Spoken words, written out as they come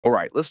All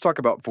right, let's talk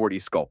about 4D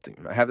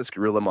sculpting. I have this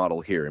gorilla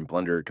model here in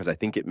Blender because I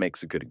think it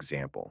makes a good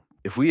example.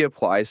 If we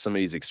apply some of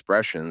these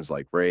expressions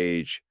like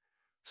rage,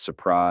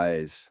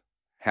 surprise,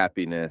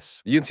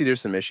 happiness, you can see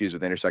there's some issues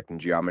with intersecting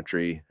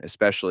geometry,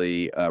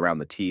 especially around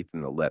the teeth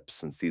and the lips,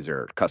 since these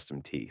are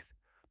custom teeth.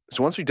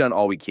 So once we've done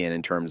all we can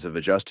in terms of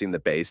adjusting the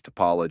base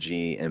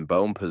topology and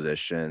bone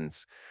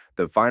positions,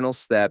 the final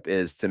step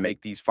is to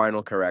make these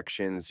final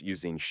corrections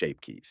using shape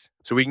keys.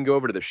 So we can go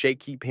over to the shape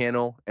key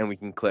panel and we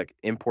can click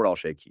import all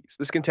shape keys.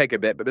 This can take a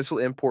bit, but this will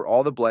import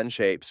all the blend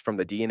shapes from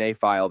the DNA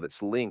file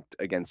that's linked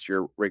against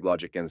your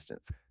RigLogic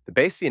instance. The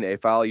base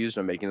DNA file used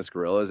when making this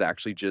gorilla is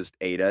actually just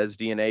Ada's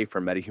DNA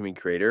from MetaHuman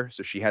Creator.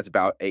 So she has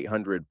about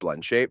 800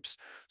 blend shapes.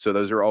 So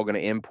those are all going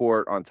to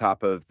import on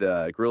top of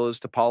the gorilla's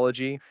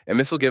topology. And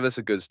this will give us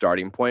a good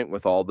starting point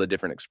with all the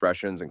different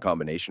expressions and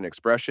combination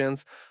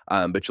expressions.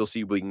 But you'll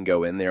see we can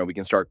go in there and we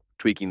can start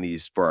tweaking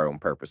these for our own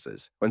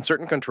purposes. When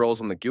certain controls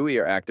on the GUI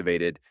are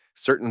activated,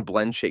 certain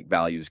blend shape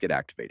values get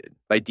activated.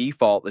 By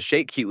default, the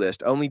shape key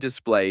list only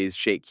displays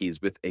shape keys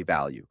with a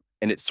value,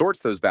 and it sorts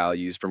those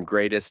values from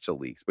greatest to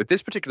least. With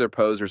this particular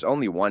pose, there's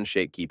only one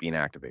shape key being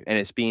activated, and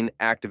it's being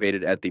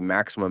activated at the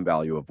maximum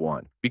value of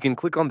 1. We can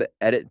click on the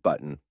Edit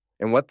button,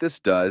 and what this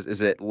does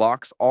is it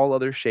locks all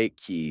other shape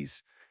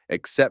keys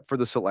except for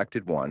the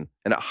selected one,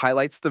 and it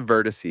highlights the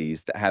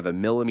vertices that have a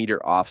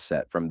millimeter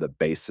offset from the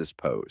basis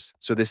pose.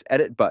 So this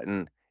Edit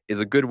button is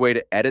a good way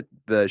to edit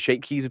the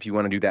shape keys if you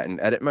want to do that in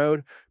edit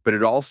mode, but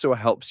it also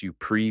helps you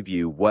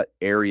preview what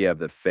area of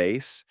the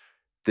face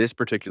this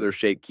particular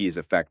shape key is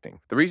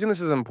affecting. The reason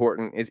this is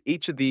important is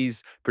each of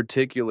these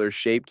particular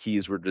shape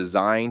keys were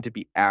designed to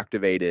be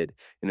activated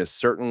in a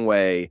certain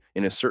way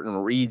in a certain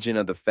region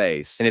of the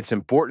face. And it's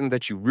important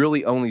that you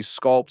really only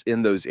sculpt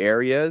in those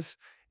areas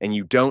and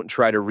you don't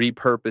try to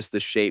repurpose the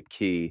shape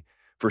key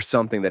for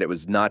something that it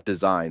was not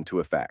designed to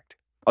affect.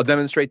 I'll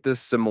demonstrate this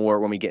some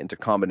more when we get into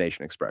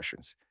combination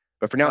expressions.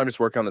 But for now, I'm just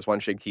working on this one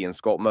shape key in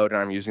sculpt mode,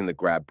 and I'm using the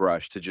grab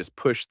brush to just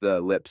push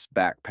the lips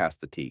back past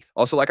the teeth.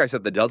 Also, like I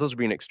said, the deltas are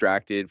being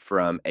extracted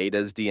from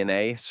Ada's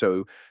DNA,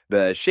 so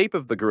the shape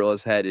of the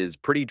gorilla's head is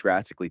pretty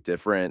drastically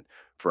different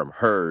from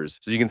hers.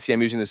 So you can see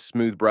I'm using this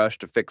smooth brush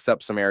to fix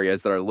up some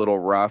areas that are a little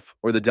rough,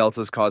 or the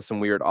deltas cause some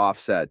weird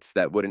offsets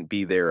that wouldn't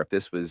be there if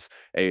this was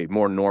a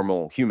more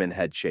normal human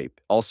head shape.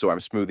 Also,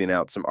 I'm smoothing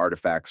out some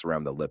artifacts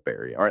around the lip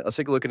area. All right, let's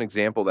take a look at an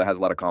example that has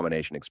a lot of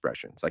combination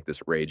expressions, like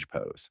this rage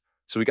pose.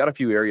 So we got a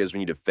few areas we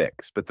need to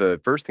fix, but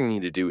the first thing we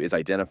need to do is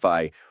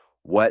identify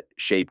what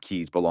shape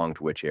keys belong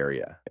to which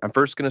area. I'm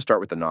first going to start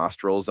with the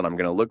nostrils, and I'm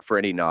going to look for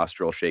any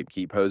nostril shape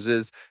key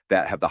poses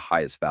that have the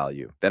highest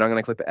value. Then I'm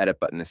going to click the edit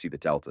button to see the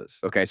deltas.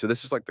 Okay, so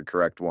this is like the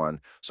correct one.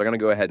 So I'm going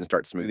to go ahead and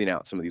start smoothing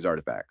out some of these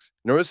artifacts.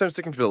 Notice I'm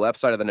sticking to the left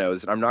side of the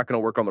nose, and I'm not going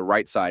to work on the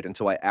right side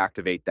until I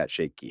activate that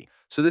shape key.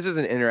 So this is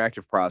an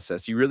interactive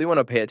process. You really want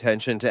to pay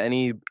attention to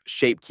any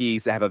shape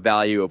keys that have a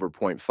value over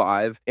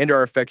 0.5 and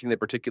are affecting the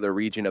particular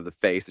region of the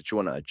face that you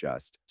want to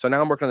adjust. So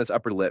now I'm working on this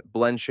upper lip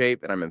blend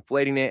shape, and I'm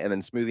inflating it and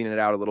then smoothing it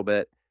out a little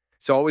bit.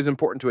 It's always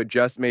important to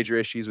adjust major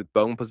issues with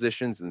bone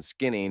positions and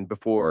skinning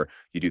before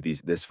you do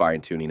this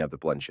fine-tuning of the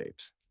blend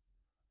shapes.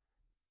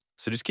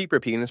 So just keep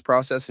repeating this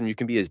process and you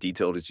can be as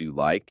detailed as you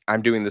like.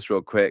 I'm doing this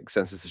real quick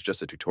since this is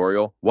just a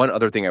tutorial. One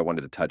other thing I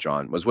wanted to touch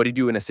on was what do you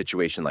do in a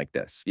situation like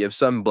this? You have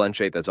some blend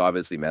shape that's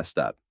obviously messed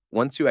up.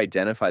 Once you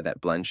identify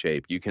that blend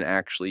shape, you can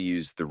actually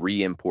use the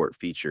re-import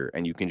feature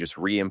and you can just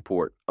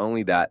re-import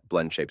only that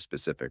blend shape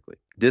specifically.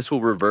 This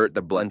will revert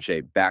the blend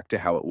shape back to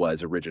how it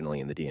was originally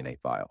in the DNA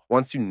file.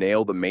 Once you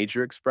nail the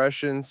major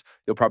expressions,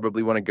 you'll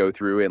probably want to go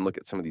through and look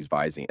at some of these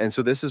vising. And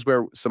so this is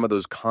where some of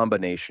those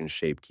combination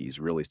shape keys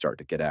really start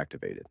to get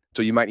activated.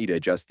 So you might need to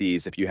adjust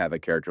these if you have a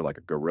character like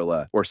a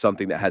gorilla or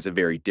something that has a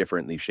very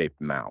differently shaped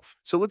mouth.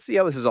 So let's see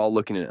how this is all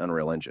looking in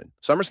Unreal Engine.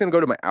 So I'm just going to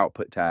go to my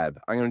output tab.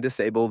 I'm going to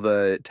disable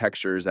the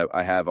textures that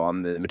I have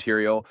on the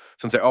material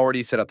since I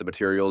already set up the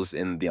materials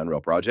in the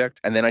Unreal project.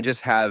 And then I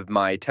just have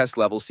my test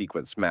level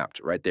sequence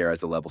mapped right there as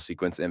the level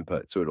sequence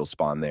input. So it'll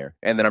spawn there.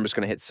 And then I'm just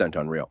going to hit Send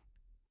Unreal.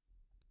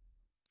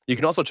 You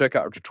can also check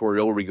out our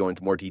tutorial where we go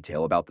into more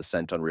detail about the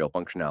Sent Unreal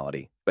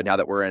functionality. But now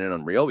that we're in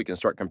Unreal, we can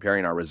start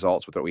comparing our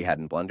results with what we had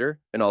in Blender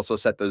and also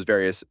set those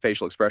various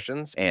facial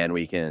expressions. And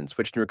we can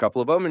switch through a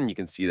couple of them and you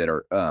can see that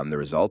the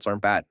results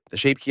aren't bad. The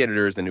Shape Key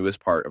Editor is the newest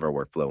part of our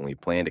workflow and we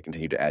plan to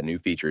continue to add new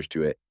features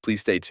to it.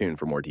 Please stay tuned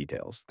for more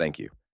details. Thank you.